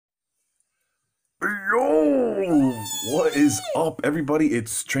Yo, what is up, everybody?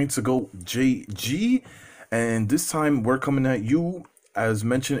 It's Train to Go JG, and this time we're coming at you. As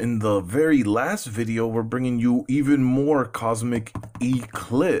mentioned in the very last video, we're bringing you even more Cosmic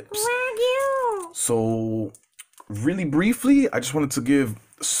Eclipse. So, really briefly, I just wanted to give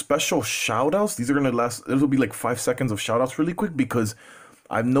special shout outs. These are gonna last, it'll be like 5 seconds of shout outs really quick, because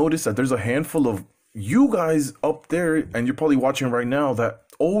I've noticed that there's a handful of you guys up there, and you're probably watching right now, that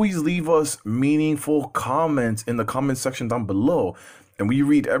always leave us meaningful comments in the comment section down below, and we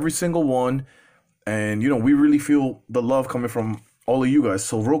read every single one, and we really feel the love coming from all of you guys.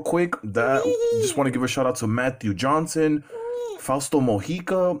 So real quick, that just want to give a shout out to Matthew Johnson, Fausto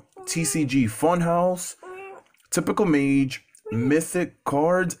Mojica, TCG Funhouse, Typical Mage, Mythic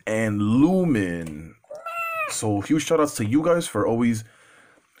Cards, and Lumen. So huge shout outs to you guys for always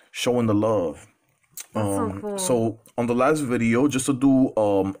showing the love. So cool. So on the last video, just to do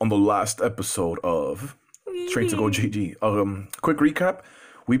on the last episode of Train to Go JG, quick recap,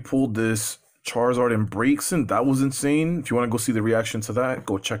 we pulled this Charizard and Braixen. That was insane. If you want to go see the reaction to that,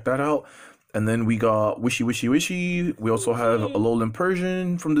 go check that out. And then we got Wishy Wishy Wishy. We also have Alolan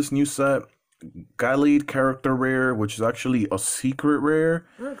Persian from this new set, Gallade character rare, which is actually a secret rare.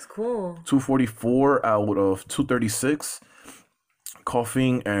 Looks cool. 244 out of 236.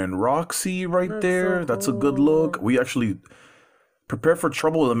 Coughing and Roxy right there. So that's a good look. We actually prepare for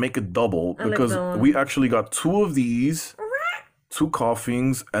trouble and make it double, because we actually got 2 of these, 2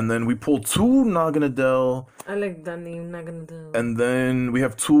 Coughings, and then we pulled 2 Naganadel. I like that name, Naganadel. And then we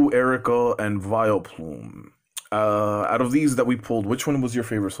have 2 Erica and Vileplume. Out of these that we pulled, which one was your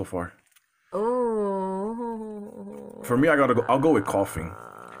favorite so far? Oh. For me, I'll go with Coughing.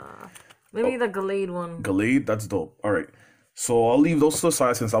 Maybe the Gallade one. Gallade, that's dope. All right. So I'll leave those to the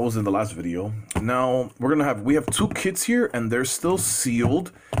side since I was in the last video. Now we have 2 kits here, and they're still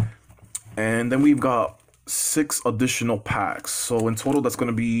sealed. And then we've got 6 additional packs. So in total, that's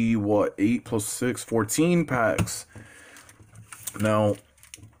going to be what, 8 plus 6, 14 packs. Now,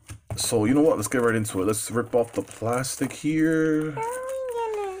 so you know what? Let's get right into it. Let's rip off the plastic here.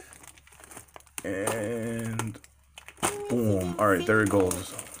 And boom. All right, there it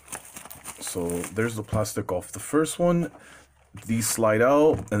goes. So there's the plastic off the first one. These slide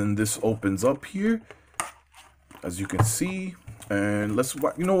out, and then this opens up here, as you can see. And let's,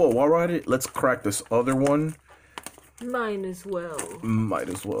 while we're at it, let's crack this other one. Might as well,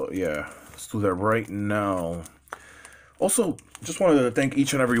 Yeah. Let's do that right now. Also, just wanted to thank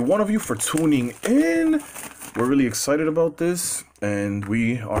each and every one of you for tuning in. We're really excited about this, and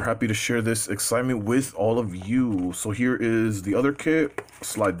we are happy to share this excitement with all of you. So here is the other kit.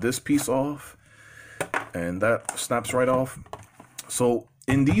 Slide this piece off, and that snaps right off. So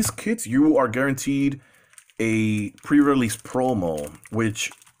in these kits, you are guaranteed a pre-release promo,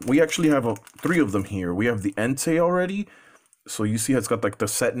 which we actually have 3 of them here. We have the Entei already. So you see it's got like the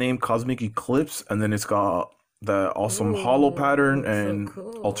set name Cosmic Eclipse, and then it's got the awesome holo pattern and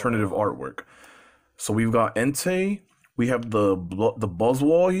alternative artwork. So we've got Entei. We have the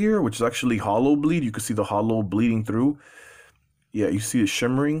Buzzwole here, which is actually holo bleed. You can see the holo bleeding through. Yeah, you see it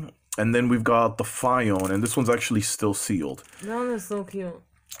shimmering. And then we've got the Fion, and this one's actually still sealed. That one is so cute.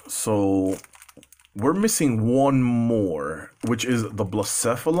 So we're missing one more, which is the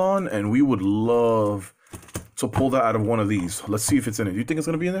Blacephalon, and we would love to pull that out of one of these. Let's see if it's in it. Do you think it's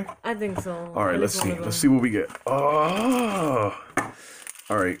going to be in there? I think so. All right, let's see. Let's see what we get. Oh,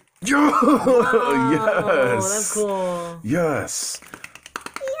 all right. Yo! Yes! That's cool. Yes.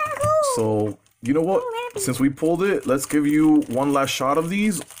 So, you know what? Since we pulled it, let's give you one last shot of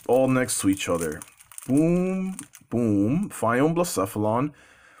these all next to each other. Boom, boom. Fion, Blacephalon.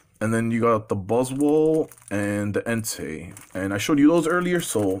 And then you got the Buzzwole and the Entei. And I showed you those earlier,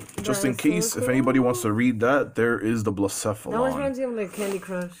 so just in case, if anybody wants to read that, there is the Blacephalon. That always reminds me of like Candy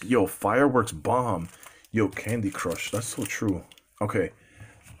Crush. Yo, Fireworks bomb. Yo, Candy Crush. That's so true. Okay.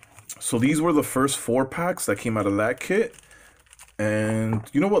 So these were the first 4 packs that came out of that kit. And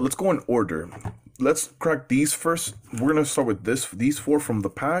you know what? Let's go in order. Let's crack these first. We're going to start with these 4 from the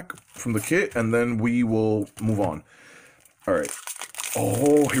pack, from the kit, and then we will move on. All right.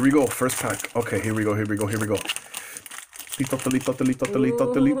 Oh, here we go. First pack. Okay, here we go.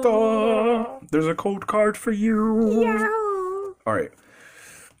 There's a code card for you. Yeah. All right.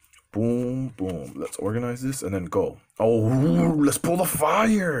 Boom, boom. Let's organize this and then go. Oh, let's pull the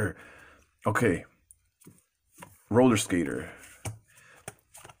fire. Okay. Roller Skater.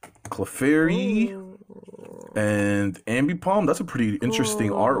 Clefairy. And Ambipom. That's a pretty interesting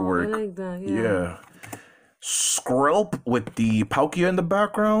artwork. I like that, yeah. Skrelp with the Palkia in the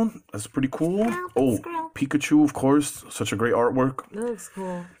background. That's pretty cool. Oh, Pikachu, of course. Such a great artwork. That looks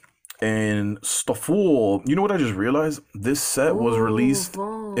cool. And Stufful, you know what I just realized? This set was released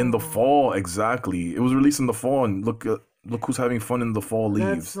in the fall. Exactly. It was released in the fall, and look who's having fun in the fall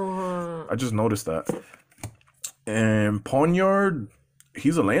That's leaves. so hot. I just noticed that. And Ponyard,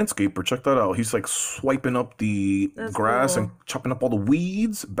 he's a landscaper. Check that out. He's like swiping up the grass and chopping up all the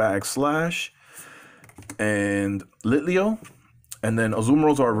weeds. Bag Slash. And Litleo. And then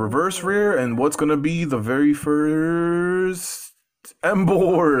Azumarilla's our reverse rare. And what's going to be the very first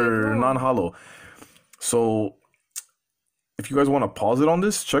Emboar non-holo. So if you guys want to pause it on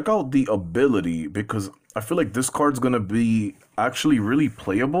this, check out the ability, because I feel like this card's going to be actually really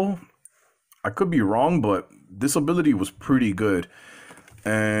playable. I could be wrong, but this ability was pretty good.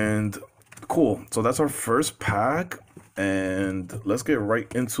 And cool. So that's our first pack. And let's get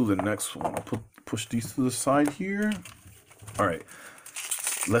right into the next one. I'll push these to the side here. All right.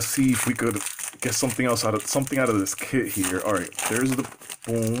 Let's see if we could get something else out of this kit here. All right. There's the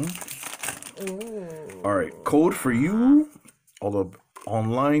boom. Ooh. All right. Code for you. All the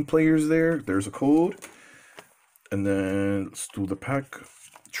online players there. There's a code. And then let's do the pack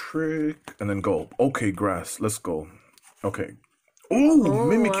trick and then go. Okay, grass. Let's go. Okay. Ooh,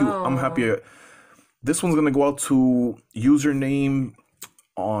 Mimikyu. Wow. I'm happy. This one's gonna go out to username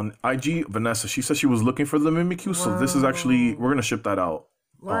on IG, Vanessa. She said she was looking for the Mimikyu, so this is actually, we're gonna ship that out.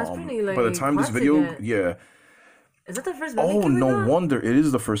 Wow, it's pretty, like, by the time this video, yeah. Is that the first Mimikyu? Oh, no wonder it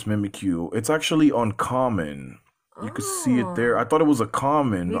is the first Mimikyu. It's actually uncommon. You can see it there. I thought it was a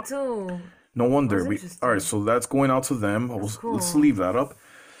common. Me too. No wonder. All right, so that's going out to them. Cool. Let's leave that up.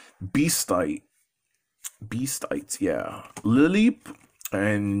 Beastites, yeah. Lileep,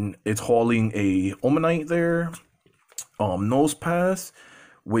 and it's hauling a Omanite there. Nose Pass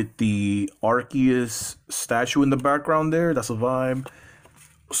with the Arceus statue in the background there. That's a vibe.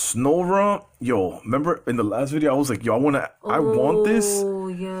 Snorunt, yo, remember in the last video I was like, yo, I want this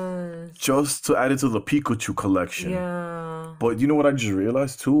just to add it to the Pikachu collection. Yeah. But you know what I just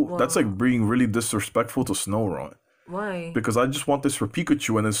realized too? Wow. That's like being really disrespectful to Snorunt. Why? Because I just want this for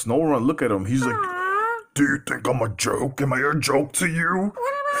Pikachu, and then Snorunt, look at him. He's like, do you think I'm a joke? Am I a joke to you?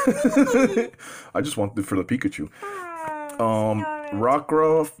 I just want it for the Pikachu.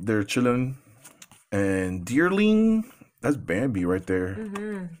 Rockruff, they're chilling. And Deerling, that's Bambi right there.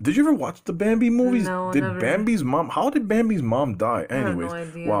 Did you ever watch the Bambi movies? No, did never. How did Bambi's mom die? Anyways, I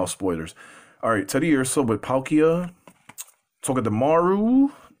have no idea. Wow, spoilers. All right, Teddy Ursa with Palkia.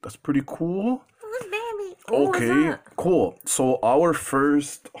 Togedemaru, that's pretty cool. Who's Bambi? Okay, cool. So our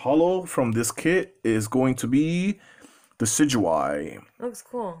first holo from this kit is going to be the Decidueye. Looks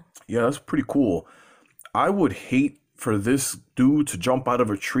cool. Yeah, that's pretty cool. I would hate for this dude to jump out of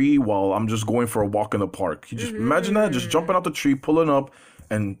a tree while I'm just going for a walk in the park. You just imagine that, just jumping out the tree, pulling up,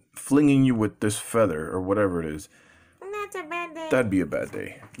 and flinging you with this feather or whatever it is. That's a bad day. That'd be a bad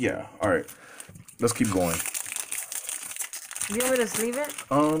day. Yeah. All right. Let's keep going. Do you want me to sleeve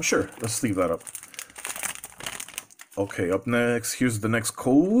it? Sure. Let's sleeve that up. Okay. Up next, here's the next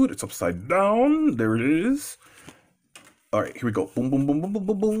code. It's upside down. There it is. All right. Here we go. Boom, boom, boom, boom, boom,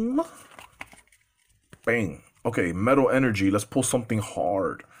 boom, boom. Bang. Okay, Metal Energy. Let's pull something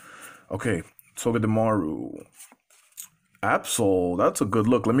hard. Okay, Togedemaru. Absol. That's a good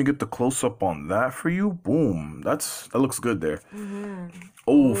look. Let me get the close-up on that for you. Boom. That looks good there.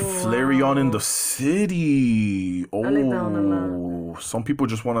 Oh, Flareon in the city. Oh, I like that one a lot. Some people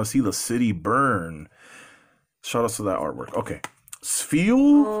just want to see the city burn. Shout out to that artwork. Okay.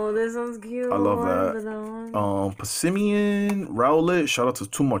 Spheal. Oh, this one's cute. I love that. Passimian. Rowlet. Shout out to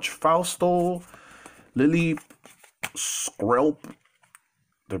Too Much Fausto. Lily, Skrelp,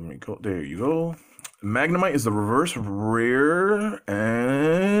 there we go, there you go. Magnemite is the reverse rare,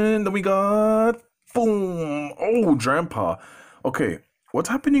 and then we got, boom, oh, Drampa. Okay, what's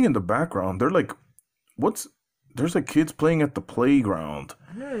happening in the background? They're like, there's like kids playing at the playground.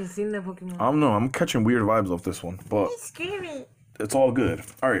 I've never seen that Pokemon. I don't know, I'm catching weird vibes off this one, but it's scary. It's all good.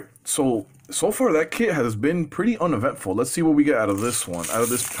 All right, so far that kit has been pretty uneventful. Let's see what we get out of this one, out of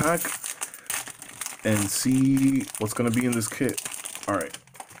this pack. And see what's going to be in this kit. All right.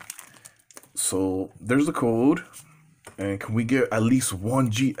 So there's the code. And can we get at least one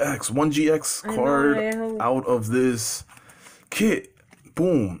GX card out of this kit?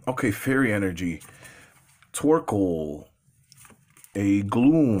 Boom. Okay, Fairy Energy. Torkoal. A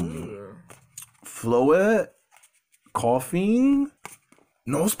Gloom. Floette. Coughing.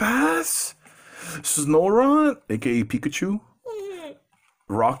 Nose Pass. Snorunt, aka Pikachu.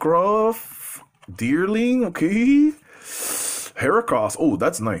 Rockruff. Deerling, okay. Heracross, oh,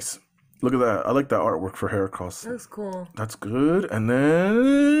 that's nice. Look at that. I like that artwork for Heracross. Looks cool. That's good. And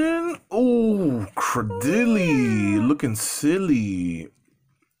then, oh, Cradilly, looking silly.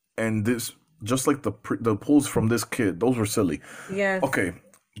 and this just like the pulls from this kit, those were silly. Yes. Okay,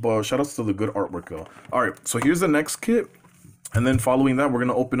 but shout outs to the good artwork though. All right, so here's the next kit, and then following that, we're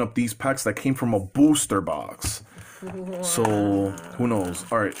gonna open up these packs that came from a booster box. So who knows?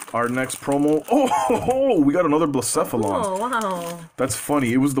 All right, our next promo. Oh, we got another Blacephalon. Oh, wow. That's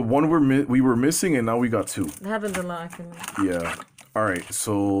funny. It was the one we were missing, and now we got two. It happens a lot. Yeah. All right.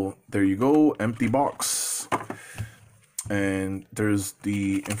 So there you go. Empty box. And there's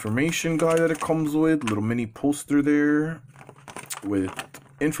the information guide that it comes with. Little mini poster there with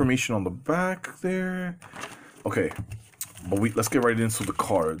information on the back there. Okay. But let's get right into the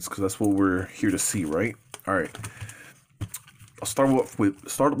cards because that's what we're here to see, right? All right. I'll start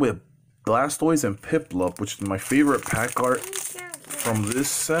with Blastoise and Piplup, which is my favorite pack art from this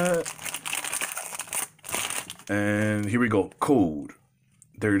set. And here we go. Code.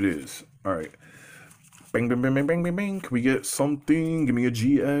 There it is. All right. Bang, bang, bang, bang, bang, bang, bang. Can we get something? Give me a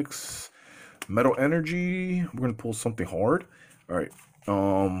GX. Metal Energy. We're going to pull something hard. All right.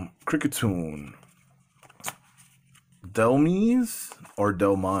 Cricketune. Delmise or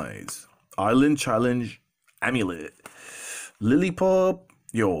Delmise. Island Challenge Amulet. Lillipup.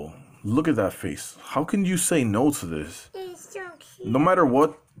 Yo, look at that face. How can you say no to this? It's so cute. No matter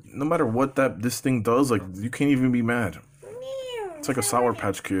what this thing does, like, you can't even be mad. It's like a Sour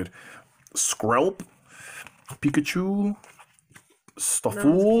Patch Kid. Skrelp. Pikachu.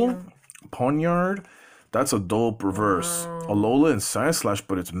 Stufful. Ponyard. That's a dope reverse. Alola and Sandslash,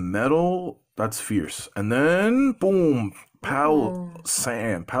 but it's metal. That's fierce. And then, boom. Palo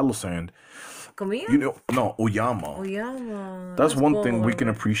Sand. Comida? You know, no, Oyama. Oyama. That's one thing we can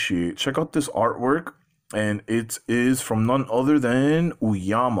appreciate. Check out this artwork. And it is from none other than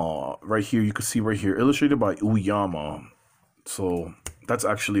Uyama. Right here, you can see right here. Illustrated by Uyama. So, that's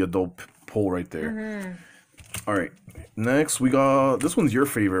actually a dope pull right there. All right. Next, we got... This one's your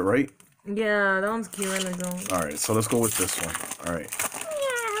favorite, right? Yeah, that one's cute. I like that one. All right, so let's go with this one. All right.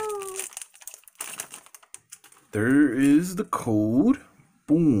 There is the code.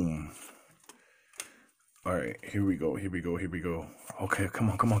 Boom. All right, here we go. Okay, come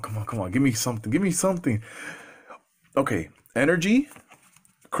on. Give me something. Okay, Energy,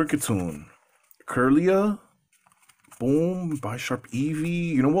 Cricketune, Curlia, boom, Bisharp Eevee.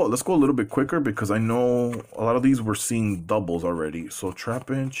 You know what? Let's go a little bit quicker because I know a lot of these we're seeing doubles already. So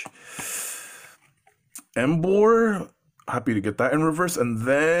Trapinch, Emboar. Happy to get that in reverse, and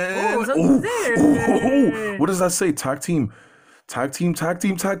then what does that say? Tag team.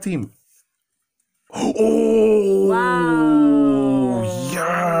 Oh, wow.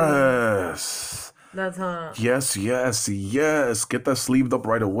 Yes. That's hot. Yes. Get that sleeved up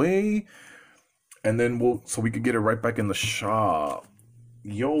right away, and then so we could get it right back in the shop.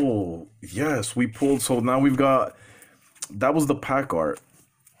 Yo, yes, we pulled. So now we've got. That was the pack art,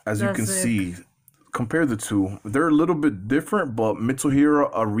 as you can see. Compare the two. They're a little bit different, but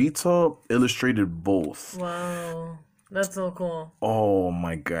Mitsuhiro Arita illustrated both. Wow. That's so cool. Oh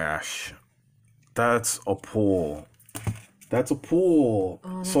my gosh. That's a pull.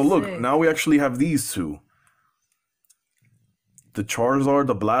 Oh, so look, now we actually have these two. The Charizard,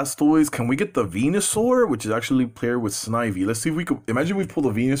 the Blastoise. Can we get the Venusaur, which is actually paired with Snivy? Let's see if we could... Imagine we pull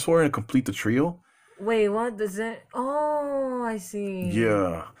the Venusaur and complete the trio. Wait, what does it... Oh, I see.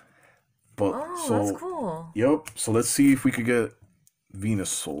 Yeah. But, that's cool. Yep. So let's see if we could get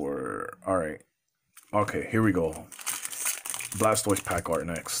Venusaur. All right. Okay, here we go. Blastoise pack art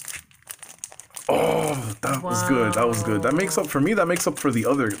next. Oh, that was good. That makes up for me. That makes up for the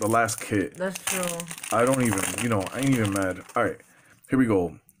last kit. That's true. I ain't even mad. All right, here we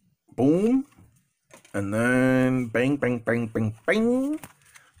go. Boom. And then bang, bang, bang, bang, bang.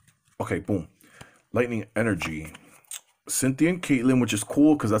 Okay, boom. Lightning Energy. Cynthia and Caitlyn, which is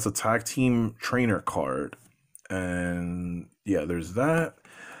cool because that's a tag team trainer card. And yeah, there's that.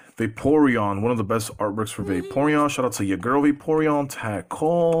 Vaporeon, one of the best artworks for Vaporeon. Shout out to your girl Vaporeon. Tag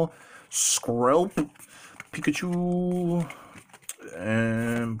Call. Skrelp. Pikachu.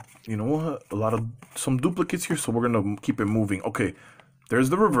 And you know what? Some duplicates here, so we're gonna keep it moving. Okay, there's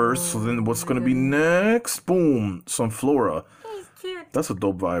the reverse. So then what's gonna be next? Boom. Some Flora. That's a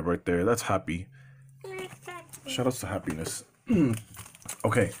dope vibe right there. That's happy. Shout outs to happiness.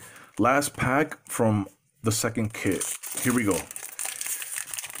 Okay, last pack from the second kit. Here we go.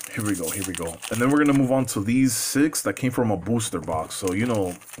 And then we're gonna move on to these 6 that came from a booster box. So you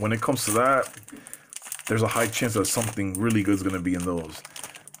know, when it comes to that, there's a high chance that something really good is gonna be in those.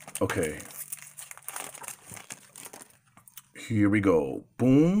 Okay. Here we go.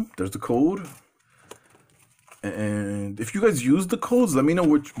 Boom. There's the code. And if you guys use the codes, let me know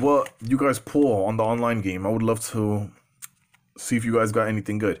what you guys pull on the online game. I would love to See if you guys got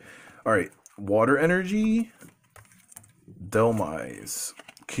anything good. All right, Water Energy, Delmise,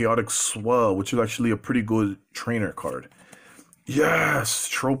 Chaotic Swell, which is actually a pretty good trainer card. Yes,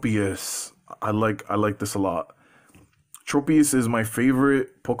 Tropius. I like this a lot. Tropius is my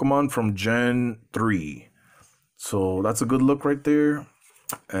favorite Pokemon from Gen 3. So that's a good look right there.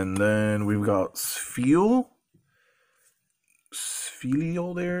 And then we've got Spheal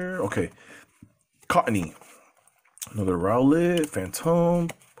there. Okay. Cottony. Another Rowlet, Phantom,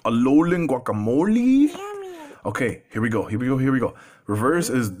 Alolan Guacamole. Okay, here we go. Reverse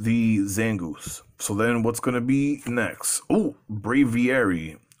is the Zangoose. So then what's going to be next? Oh,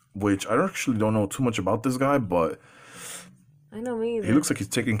 Braviary, which I actually don't know too much about this guy, but I know me either. he looks like he's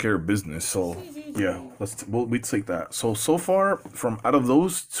taking care of business. So yeah, we take that. So far from out of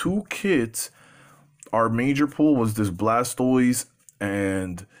those two kits, our major pull was this Blastoise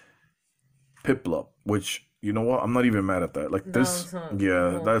and Piplup, which, you know what? I'm not even mad at that. Like this,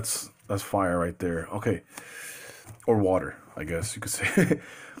 yeah, that's fire right there. Okay. Or water, I guess you could say.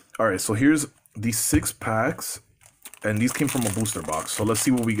 All right, so here's these 6 packs, and these came from a booster box. So let's see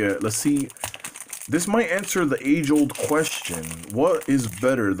what we get. Let's see. This might answer the age-old question. What is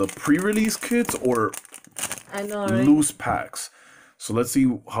better, the pre-release kits or loose packs? So let's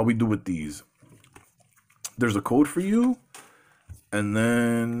see how we do with these. There's a code for you. And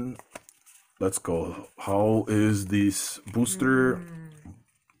then let's go. How is this booster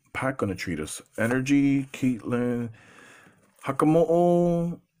pack gonna treat us? Energy, Caitlyn,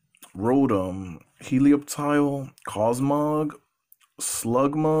 Hakamo'o, Rotom, Helioptile, Cosmog,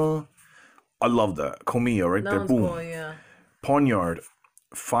 Slugma. I love that. Komiya right there. Boom. Cool, yeah. Pawniard.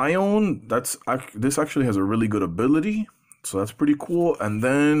 Phione, this actually has a really good ability. So that's pretty cool. And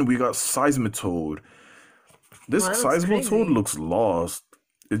then we got Seismitoad. This Seismitoad looks lost.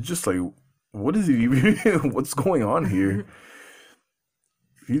 It's just like, what is he even? What's going on here?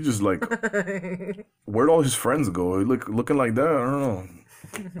 He just like, where'd all his friends go? Looking like that? I don't know.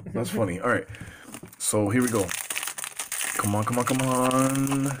 That's funny. All right. So here we go. Come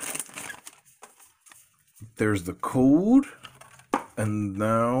on. There's the code. And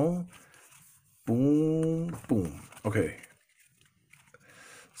now, boom. Okay.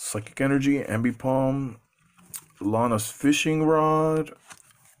 Psychic Energy, Ambipom, Lana's Fishing Rod,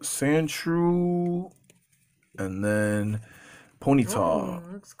 Sandshrew, and then Ponyta. Oh,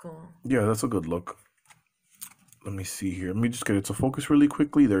 looks cool. Yeah, that's a good look. Let me see here. Let me just get it to focus really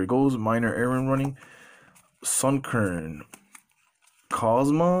quickly. There it goes. Minor Errand running. Sunkern.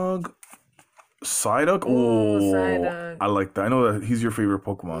 Cosmog. Psyduck. Oh, Psyduck. I like that. I know that he's your favorite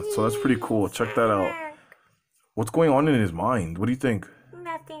Pokemon, so that's pretty cool. Check that out. What's going on in his mind? What do you think?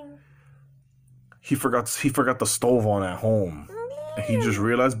 Nothing. He forgot the stove on at home. And he just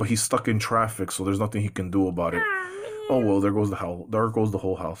realized, but he's stuck in traffic, so there's nothing he can do about it. Oh well, there goes the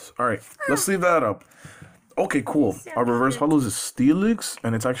whole house. All right, let's leave that up. Okay, cool. Our reverse hollows is Steelix,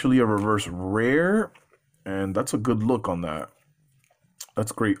 and it's actually a reverse rare, and that's a good look on that.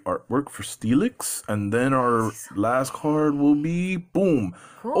 That's great artwork for Steelix. And then our last card will be boom.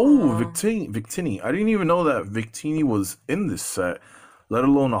 Cool. Oh, Victini. I didn't even know that Victini was in this set, let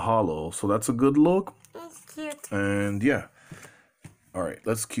alone a hollow. So that's a good look. It's cute. And yeah. All right,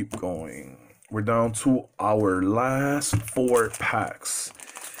 let's keep going. We're down to our last 4 packs.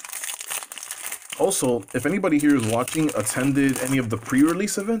 Also, if anybody here is watching, attended any of the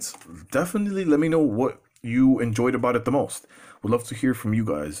pre-release events, definitely let me know what you enjoyed about it the most. Would love to hear from you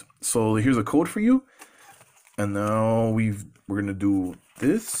guys. So here's a code for you. And now we're gonna do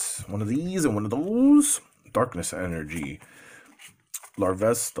this, one of these and one of those. Darkness Energy,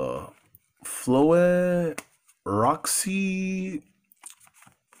 Larvesta, Floet, Roxy,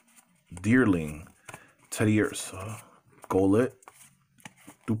 Deerling, Teddiursa, Golett,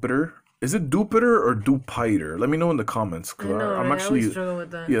 Dupitor. Is it Dupitor or Dupiter? Let me know in the comments. Cause I'm actually, I struggle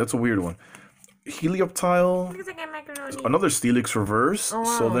with that. Yeah, that's a weird one. Helioptile, another Steelix reverse. Oh,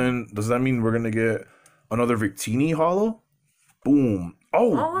 wow. So then, does that mean we're gonna get another Victini hollow? Boom. Oh,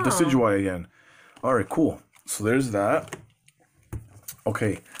 wow. Decidueye again. All right, cool. So there's that.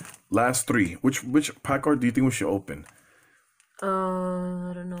 Okay, last 3. Which pack card do you think we should open?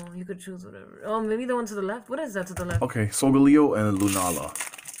 I don't know. You could choose whatever. Oh, maybe the one to the left. What is that to the left? Okay, Solgaleo and Lunala.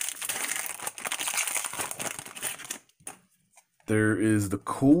 There is the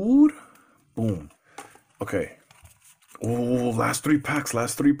code. Boom. Okay. Oh, last 3 packs.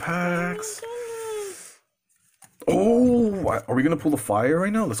 Oh, are we going to pull the fire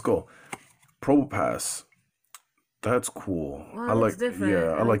right now? Let's go. Probopass. That's cool. Wow, I like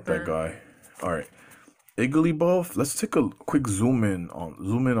that guy. All right. Igglybuff. Let's take a quick zoom in on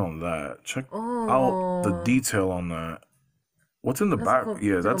that. Check out the detail on that. What's in the That's back? called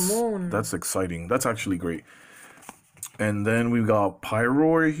Yeah, like a moon. that's exciting. That's actually great. And then we've got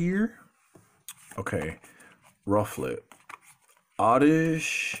Pyroar here. Okay. Rufflet.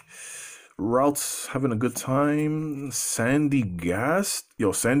 Oddish. Routes having a good time. Sandy Gas.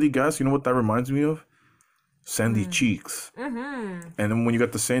 Yo, Sandy Gas, you know what that reminds me of? Sandy Cheeks. And then when you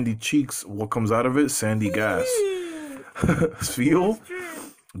got the Sandy Cheeks, what comes out of it? Sandy Gas. Feel?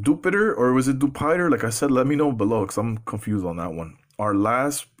 Dupiter, or was it Dupiter? Like I said, let me know below because I'm confused on that one. Our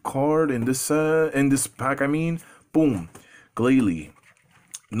last card in this pack, I mean, boom, Glalie.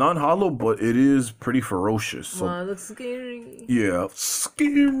 Non-hollow, but it is pretty ferocious. So Wow, it looks scary. yeah,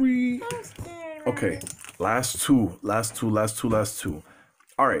 scary. I'm scared. Okay, last two.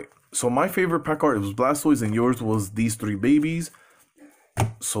 All right. So my favorite pack art, it was Blastoise, and yours was these three babies.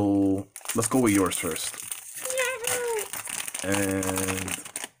 So let's go with yours first. And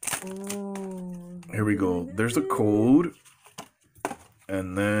here we go. There's a code.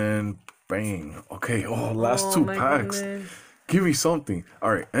 And then bang. Okay. Oh, last two packs. Goodness. Give me something.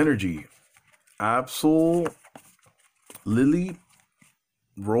 All right. Energy. Absol. Lily.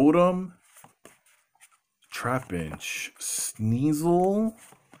 Rotom. Trapinch. Sneasel.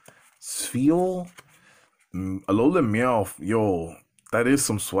 Sfeel. Alola Meowth. Yo. That is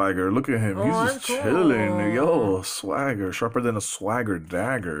some swagger. Look at him. He's just chilling. Cool. Yo, swagger. Sharper than a swagger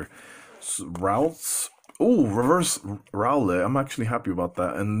dagger. Routes. Oh, reverse Rowlet. I'm actually happy about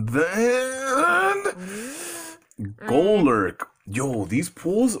that. And then Golurk. Yo, these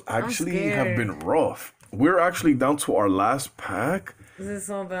pulls actually have been rough. We're actually down to our last pack. This is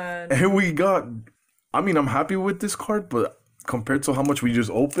so bad. And we got, I mean, I'm happy with this card, but compared to how much we just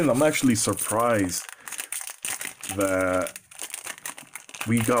opened, I'm actually surprised that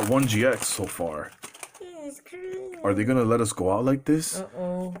we got one GX so far. Are they gonna let us go out like this?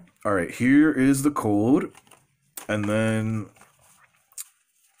 Uh-oh. All right, here is the code, and then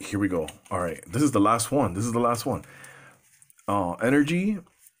here we go. All right, this is the last one. Energy,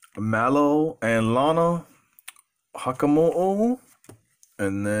 Mallow, and Lana, Hakamo'o,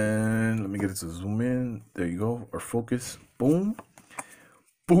 and then let me get it to zoom in. There you go. Or focus. Boom,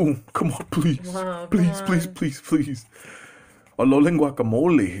 boom. Come on, please, Wow, please. Alolan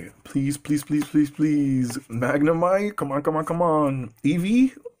Guacamole. Please. Magnemite. Come on.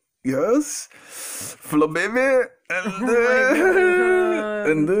 Eevee. Yes. Flabébé.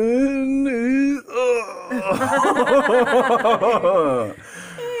 And then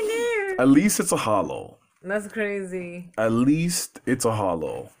at least it's a hollow. That's crazy. At least it's a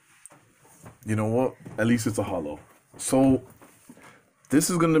hollow. You know what? At least it's a hollow. So this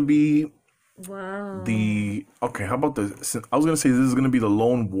is gonna be Wow. okay, how about this? I was gonna say this is gonna be the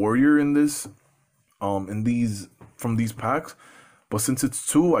lone warrior in this, from these packs, but since it's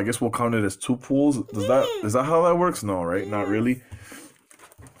two, I guess we'll count it as two pools. Is that how that works? No, right? Not really.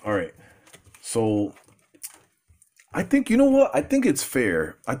 All right. So I think, you know what? I think it's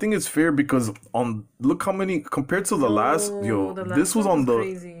fair. Because look how many compared to the last this was on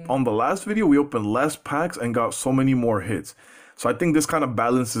the last video we opened less packs and got so many more hits. So I think this kind of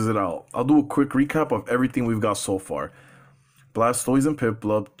balances it out. I'll do a quick recap of everything we've got so far. Blastoise and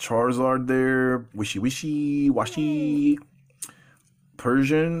Piplup, Charizard there, Washi,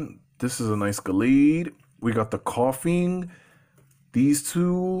 Persian. This is a nice Galade. We got the Coughing, these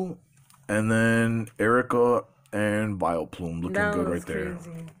two, and then Erica and Vileplume looking good right there.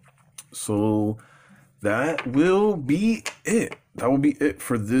 So that will be it. That will be it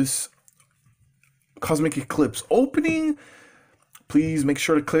for this Cosmic Eclipse opening. Please make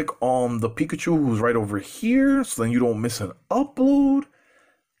sure to click on the Pikachu who's right over here so then you don't miss an upload.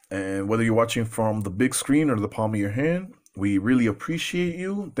 And whether you're watching from the big screen or the palm of your hand, we really appreciate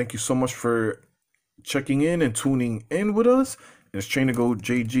you. Thank you so much for checking in and tuning in with us. And it's Train to Go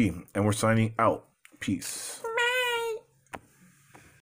JG, and we're signing out. Peace.